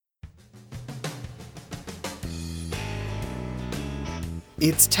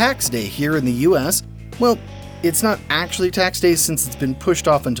It's tax day here in the US. Well, it's not actually tax day since it's been pushed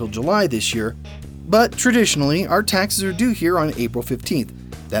off until July this year, but traditionally, our taxes are due here on April 15th.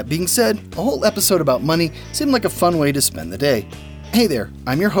 That being said, a whole episode about money seemed like a fun way to spend the day. Hey there,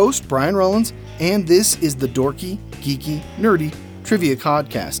 I'm your host, Brian Rollins, and this is the Dorky, Geeky, Nerdy Trivia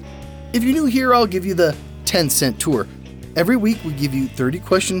Podcast. If you're new here, I'll give you the 10-cent tour. Every week, we give you 30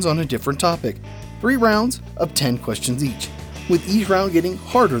 questions on a different topic, 3 rounds of 10 questions each, with each round getting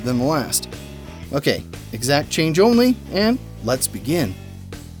harder than the last. Okay, exact change only, and let's begin.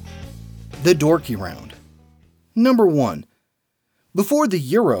 The Dorky Round. Number 1. Before the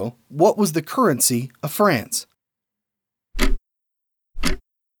euro, what was the currency of France?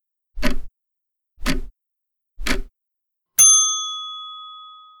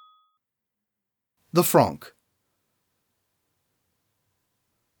 The franc.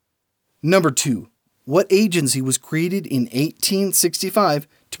 Number 2. What agency was created in 1865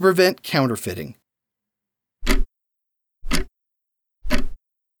 to prevent counterfeiting?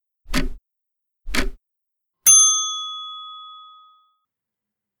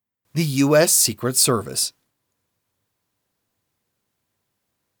 The U.S. Secret Service.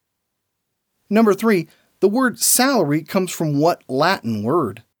 Number 3. The word salary comes from what Latin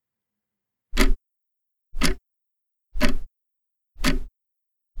word?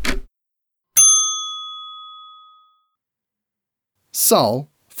 Sal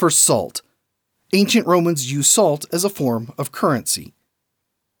for salt. Ancient Romans used salt as a form of currency.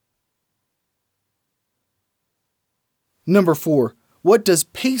 Number 4. What does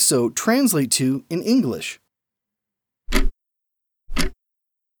peso translate to in English?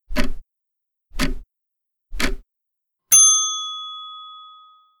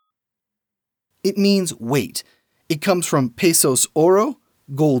 It means weight. It comes from pesos oro,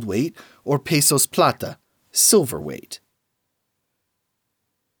 gold weight, or pesos plata, silver weight.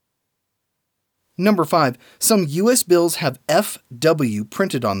 Number 5. Some U.S. bills have FW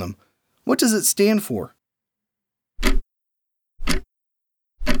printed on them. What does it stand for?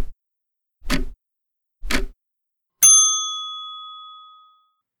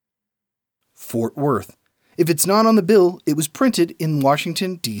 Fort Worth. If it's not on the bill, it was printed in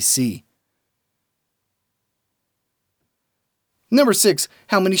Washington, D.C. Number 6.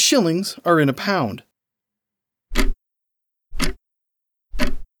 How many shillings are in a pound?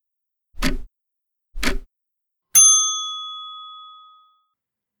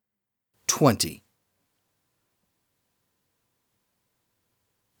 $20.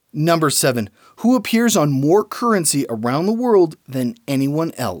 Number 7. Who appears on more currency around the world than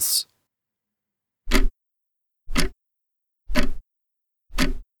anyone else?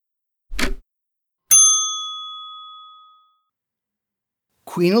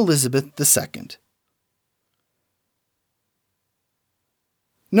 Queen Elizabeth II.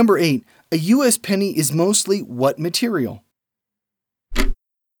 Number 8. A U.S. penny is mostly what material?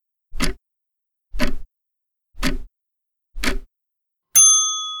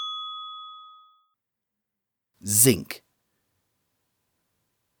 Zinc.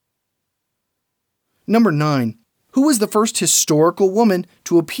 Number 9. Who was the first historical woman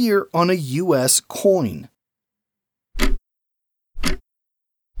to appear on a U.S. coin?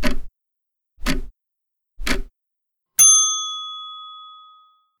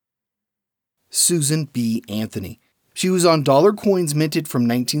 Susan B. Anthony. She was on dollar coins minted from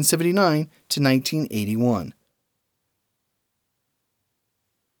 1979 to 1981.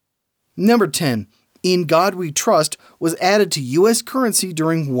 Number 10. In God We Trust was added to U.S. currency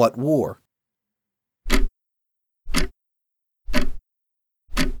during what war?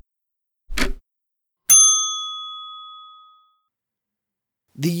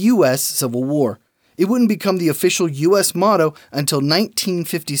 The U.S. Civil War. It wouldn't become the official U.S. motto until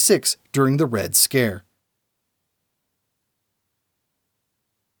 1956 during the Red Scare.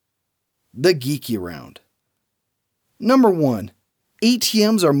 The Geeky Round. Number 1.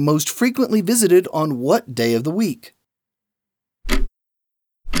 ATMs are most frequently visited on what day of the week?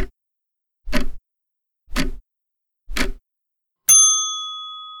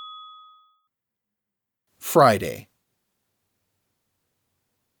 Friday.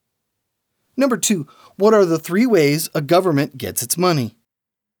 Number 2. What are the 3 ways a government gets its money?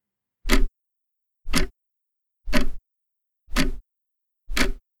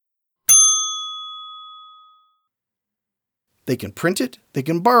 They can print it, they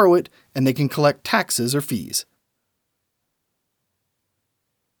can borrow it, and they can collect taxes or fees.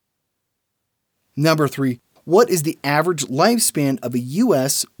 Number 3. What is the average lifespan of a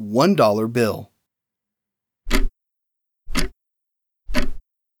U.S. $1 bill?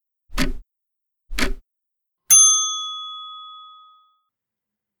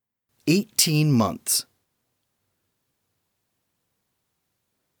 18 months.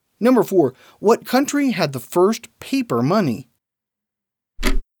 Number 4. What country had the first paper money?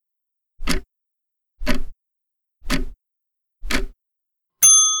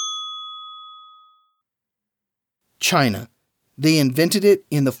 China. They invented it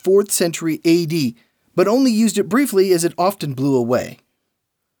in the 4th century AD, but only used it briefly as it often blew away.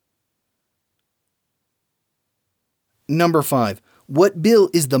 Number 5. What bill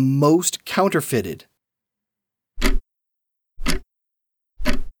is the most counterfeited?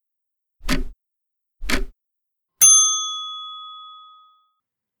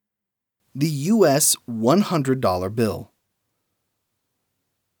 The U.S. $100 bill.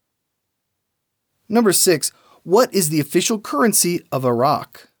 Number 6. What is the official currency of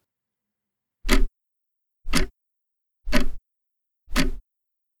Iraq?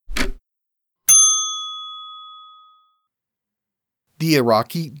 The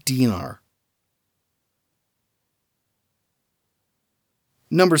Iraqi dinar.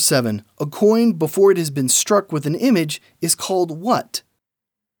 Number 7. A coin before it has been struck with an image is called what?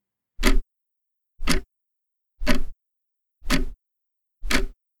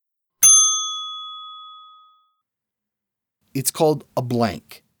 It's called a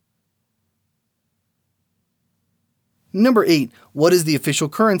blank. Number 8. What is the official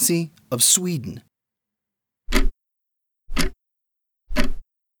currency of Sweden?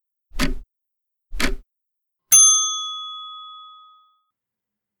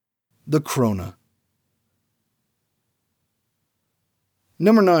 The krona.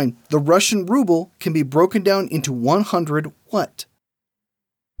 Number 9. The Russian ruble can be broken down into 100 what?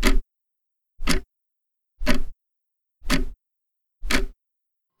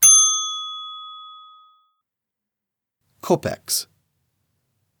 Kopecks.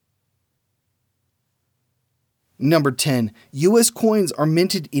 Number 10. U.S. coins are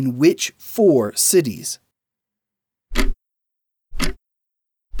minted in which 4 cities?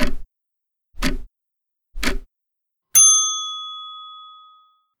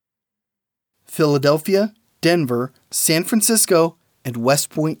 Philadelphia, Denver, San Francisco, and West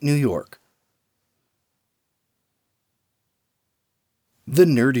Point, New York. The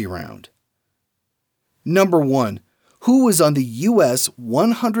Nerdy Round. Number 1. Who was on the U.S.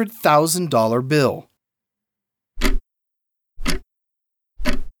 $100,000 bill?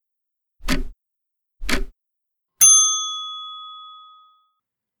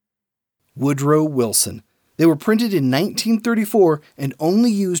 Woodrow Wilson. They were printed in 1934 and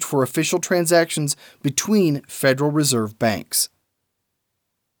only used for official transactions between Federal Reserve banks.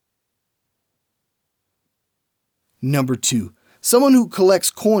 Number 2. Someone who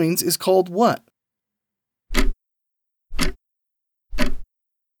collects coins is called what?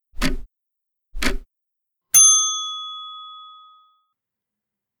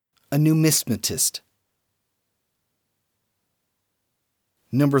 A numismatist.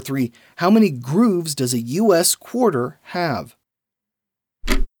 Number 3. How many grooves does a U.S. quarter have?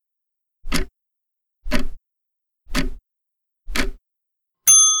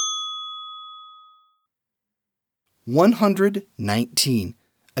 $119.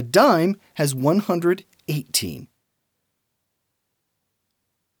 A dime has 118.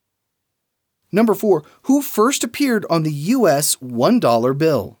 Number 4. Who first appeared on the U.S. $1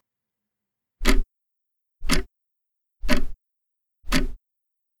 bill?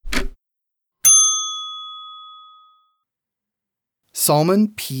 Salmon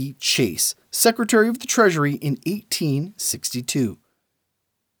P. Chase, Secretary of the Treasury in 1862.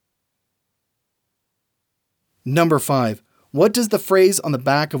 Number 5. What does the phrase on the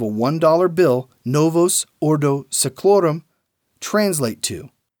back of a $1 bill, Novus Ordo Seclorum, translate to?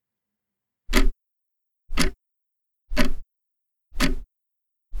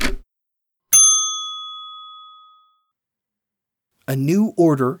 A new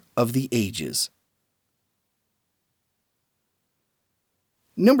order of the ages.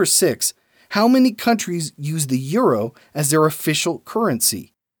 Number 6. How many countries use the euro as their official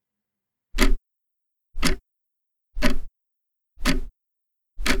currency?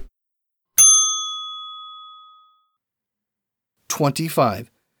 $25.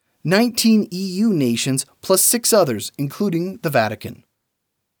 19 EU nations plus 6 others, including the Vatican.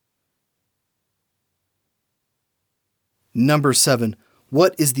 Number 7.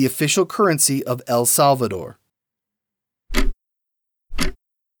 What is the official currency of El Salvador?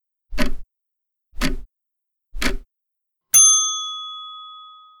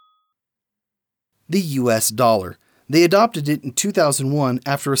 The U.S. dollar. They adopted it in 2001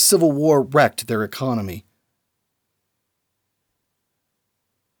 after a civil war wrecked their economy.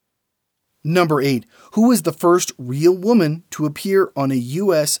 Number 8. Who was the first real woman to appear on a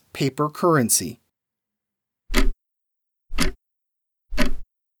U.S. paper currency?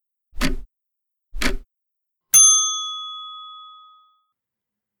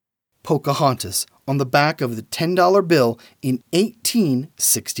 Pocahontas, on the back of the $10 bill in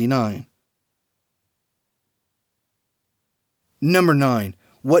 1869. Number 9.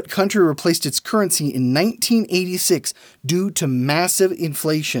 What country replaced its currency in 1986 due to massive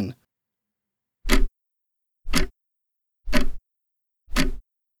inflation?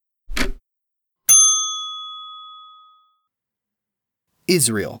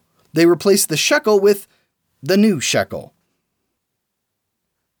 Israel. They replaced the shekel with the new shekel.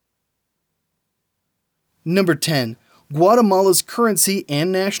 Number 10. Guatemala's currency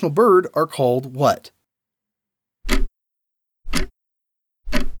and national bird are called what?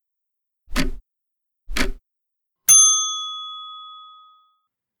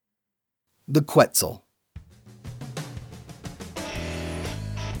 The Quetzal.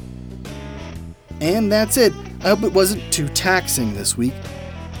 And that's it. I hope it wasn't too taxing this week.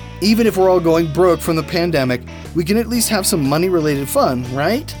 Even if we're all going broke from the pandemic, we can at least have some money-related fun,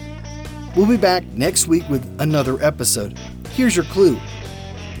 right? We'll be back next week with another episode. Here's your clue.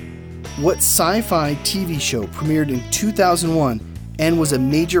 What sci-fi TV show premiered in 2001 and was a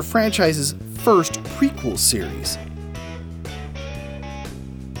major franchise's first prequel series?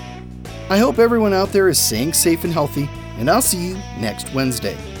 I hope everyone out there is staying safe and healthy, and I'll see you next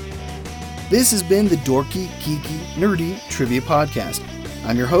Wednesday. This has been the Dorky, Geeky, Nerdy Trivia Podcast.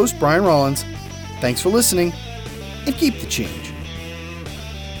 I'm your host, Brian Rollins. Thanks for listening, and keep the change.